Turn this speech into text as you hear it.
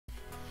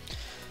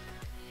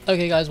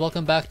Okay guys,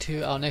 welcome back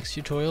to our next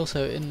tutorial.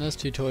 So in this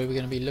tutorial we're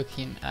going to be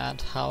looking at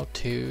how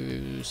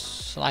to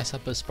slice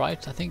up a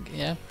sprite, I think,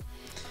 yeah.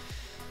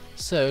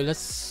 So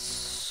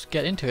let's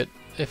get into it.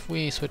 If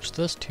we switch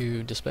this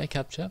to display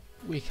capture,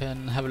 we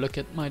can have a look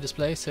at my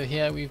display. So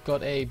here we've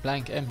got a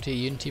blank empty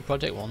Unity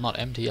project. Well, not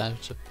empty, I've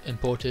just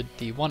imported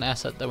the one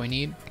asset that we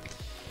need.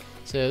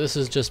 So this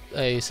is just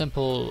a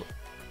simple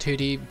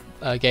 2D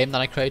game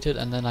that I created,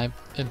 and then I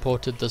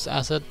imported this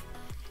asset,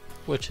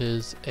 which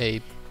is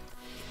a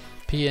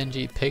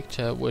PNG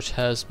picture which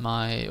has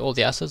all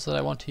the assets that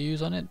I want to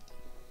use on it.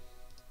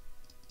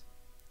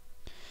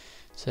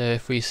 So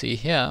if we see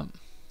here,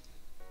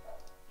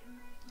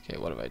 okay,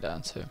 what have I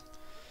done? So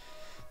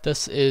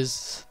this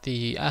is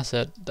the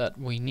asset that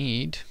we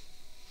need.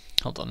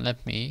 Hold on,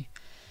 let me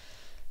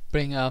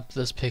bring up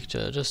this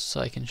picture just so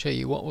I can show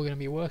you what we're going to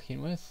be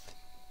working with.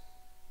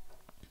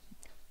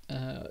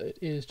 It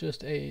is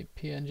just a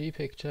PNG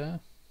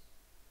picture.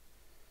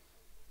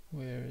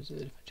 Where is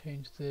it? If I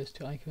change this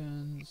to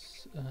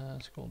icons,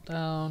 scroll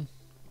down.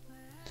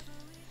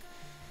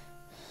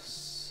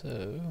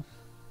 So,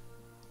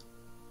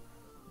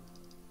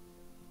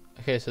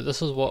 okay, so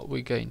this is what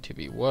we're going to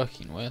be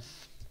working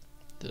with.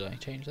 Did I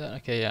change that?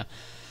 Okay, yeah.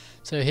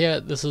 So here,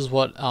 this is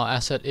what our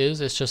asset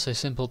is. It's just a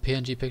simple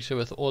PNG picture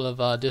with all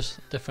of our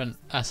different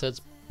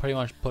assets pretty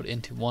much put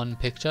into one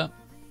picture.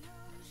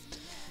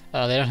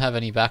 They don't have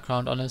any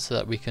background on it, so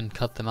that we can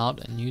cut them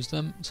out and use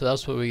them. So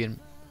that's what we're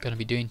going to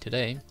be doing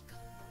today.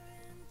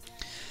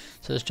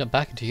 So let's jump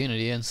back into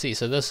Unity and see.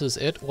 So this is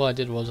it. What I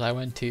did was I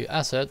went to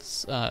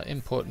assets,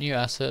 import new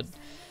asset,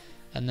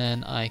 and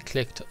then I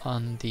clicked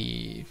on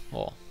the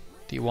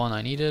one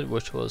I needed,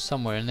 which was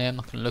somewhere in there. I'm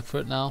not going to look for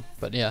it now,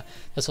 but yeah,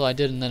 that's all I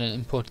did, and then it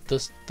imported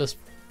this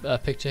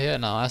picture here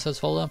in our assets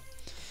folder.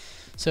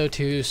 So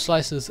to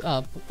slice this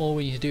up, all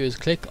we need to do is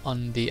click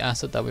on the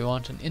asset that we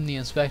want, and in the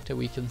inspector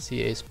we can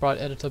see a sprite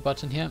editor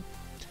button here.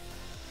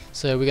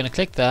 So we're going to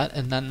click that,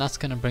 and then that's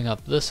going to bring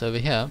up this over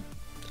here.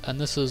 And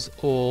this is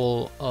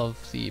all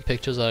of the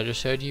pictures that I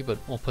just showed you, but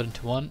we'll put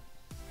into one.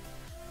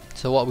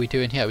 So what we do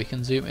in here, we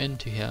can zoom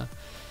into here,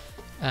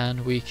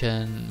 and we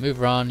can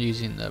move around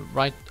using the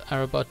right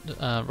arrow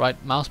button,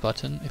 right mouse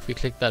button. If we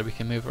click that, we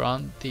can move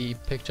around the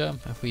picture.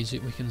 If we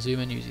zoom, we can zoom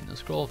in using the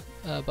scroll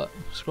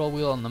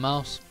wheel on the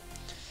mouse.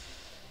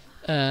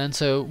 And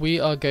so we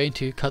are going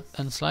to cut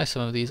and slice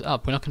some of these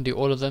up. We're not going to do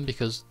all of them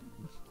because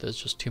there's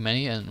just too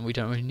many, and we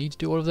don't really need to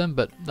do all of them.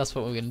 But that's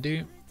what we're going to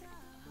do.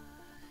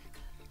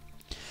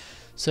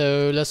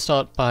 So let's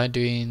start by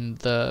doing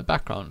the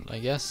background, I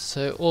guess.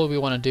 So all we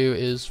want to do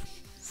is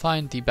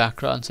find the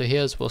background. So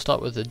we'll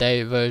start with the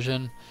day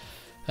version,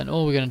 and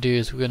all we're going to do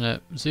is we're going to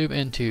zoom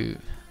into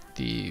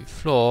the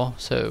floor.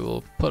 So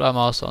we'll put our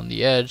mouse on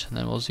the edge, and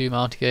then we'll zoom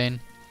out again,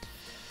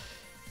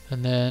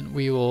 and then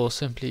we will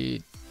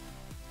simply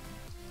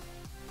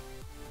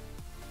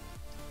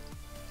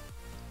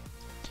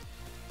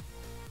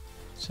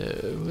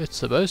it's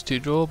supposed to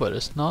draw, but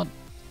it's not.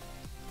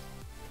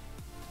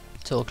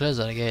 So we'll close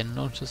that again,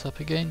 launch this up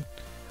again.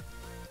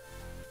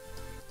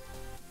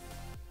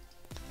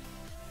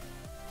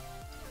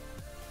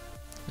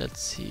 Let's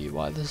see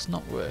why this is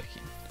not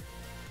working.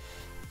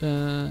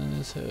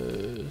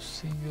 So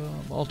single,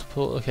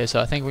 multiple. Okay,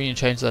 so I think we need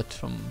to change that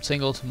from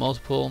single to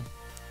multiple.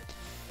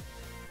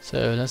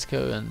 So let's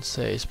go and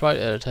say sprite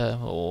editor.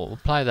 We'll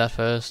apply that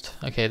first.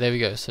 Okay, there we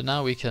go. So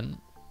now we can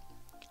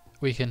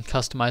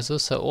customize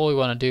this. So all we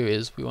want to do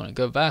is we want to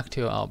go back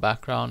to our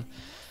background,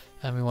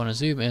 and we want to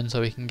zoom in so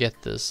we can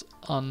get this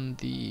on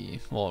the,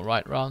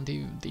 right around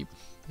the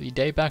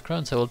day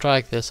background. So we'll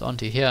drag this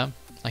onto here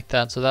like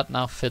that, so that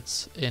now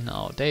fits in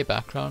our day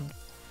background.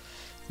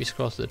 We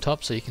scroll to the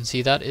top, so you can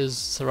see that is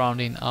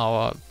surrounding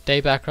our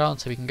day background.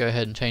 So we can go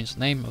ahead and change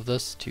the name of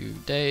this to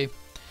day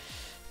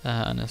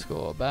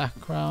underscore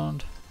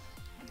background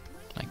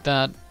like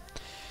that.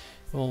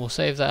 We'll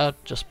save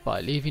that just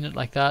by leaving it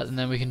like that, and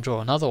then we can draw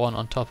another one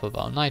on top of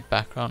our night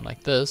background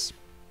like this.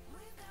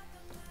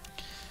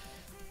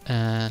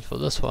 And for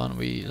this one,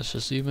 let's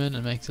just zoom in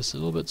and make this a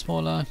little bit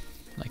smaller,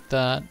 like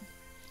that.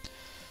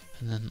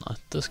 And then at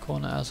this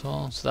corner as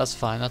well. So that's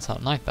fine, that's our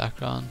night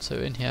background. So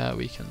in here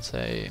we can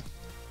say,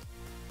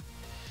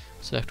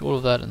 select all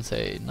of that and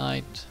say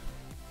night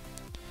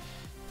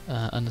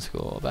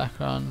underscore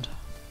background.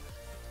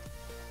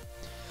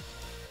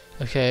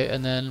 Okay,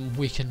 and then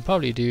we can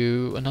probably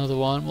do another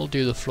one. We'll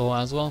do the floor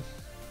as well.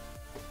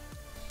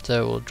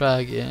 So we'll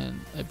drag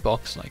in a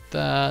box like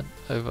that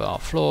over our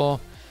floor.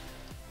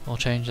 We'll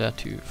change that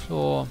to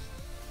floor,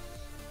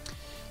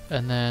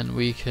 and then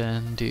we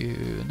can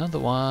do another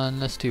one.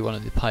 Let's do one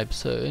of the pipes.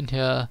 So in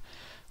here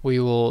we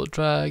will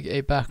drag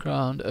a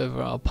background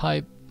over our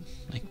pipe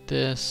like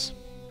this.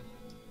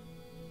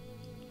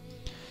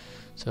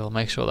 So we'll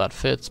make sure that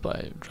fits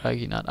by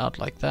dragging that out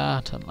like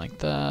that and like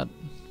that,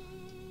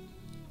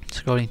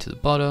 scrolling to the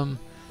bottom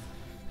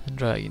and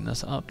dragging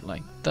this out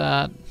like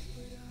that,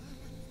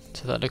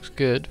 so that looks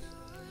good.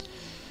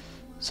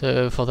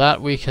 So for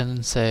that we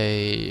can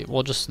say,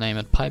 we'll just name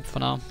it pipe for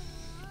now,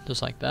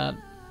 just like that.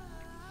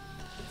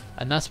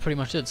 And that's pretty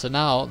much it. So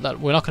now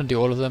that we're not going to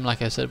do all of them,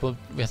 like I said, but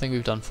I think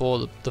we've done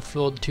 4, the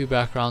floor, the 2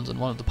 backgrounds, and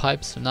 1 of the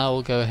pipes. So now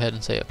we'll go ahead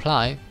and say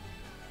apply,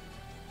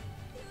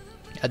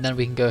 and then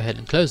we can go ahead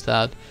and close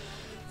that.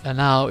 And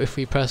now if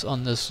we press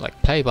on this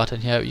like play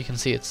button here, you can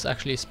see it's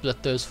actually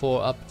split those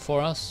 4 up for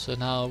us. So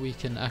now we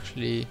can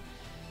actually,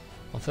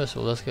 well, first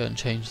of all, let's go and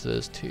change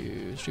this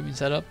to streaming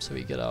setup so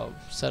we get our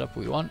setup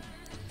we want.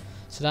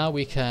 So now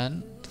we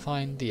can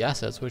find the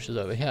assets, which is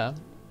over here,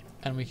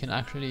 and we can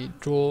actually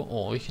draw,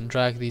 or we can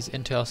drag these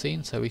into our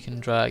scene. So we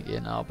can drag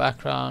in our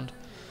background,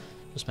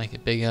 just make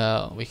it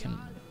bigger. We can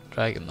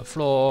drag in the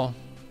floor.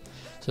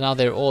 So now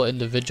they're all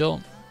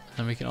individual,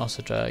 and we can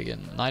also drag in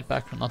night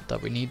background. Not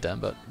that we need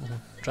them, but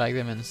we'll drag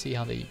them and see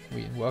how we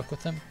work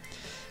with them.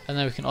 And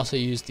then we can also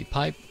use the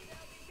pipe.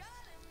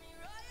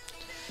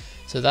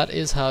 So that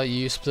is how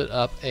you split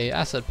up a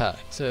asset pack.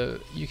 So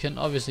you can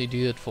obviously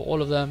do it for all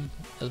of them,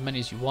 as many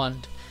as you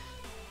want.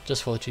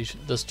 Just for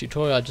this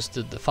tutorial, I just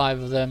did the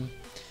 5 of them.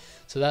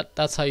 So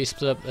that's how you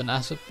split up an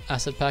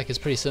asset pack. It's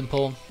pretty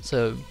simple.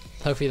 So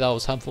hopefully that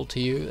was helpful to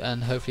you,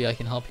 and hopefully I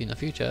can help you in the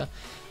future.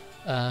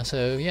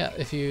 So yeah,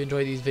 if you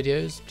enjoy these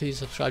videos, please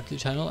subscribe to the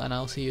channel, and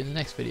I'll see you in the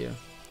next video.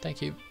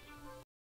 Thank you.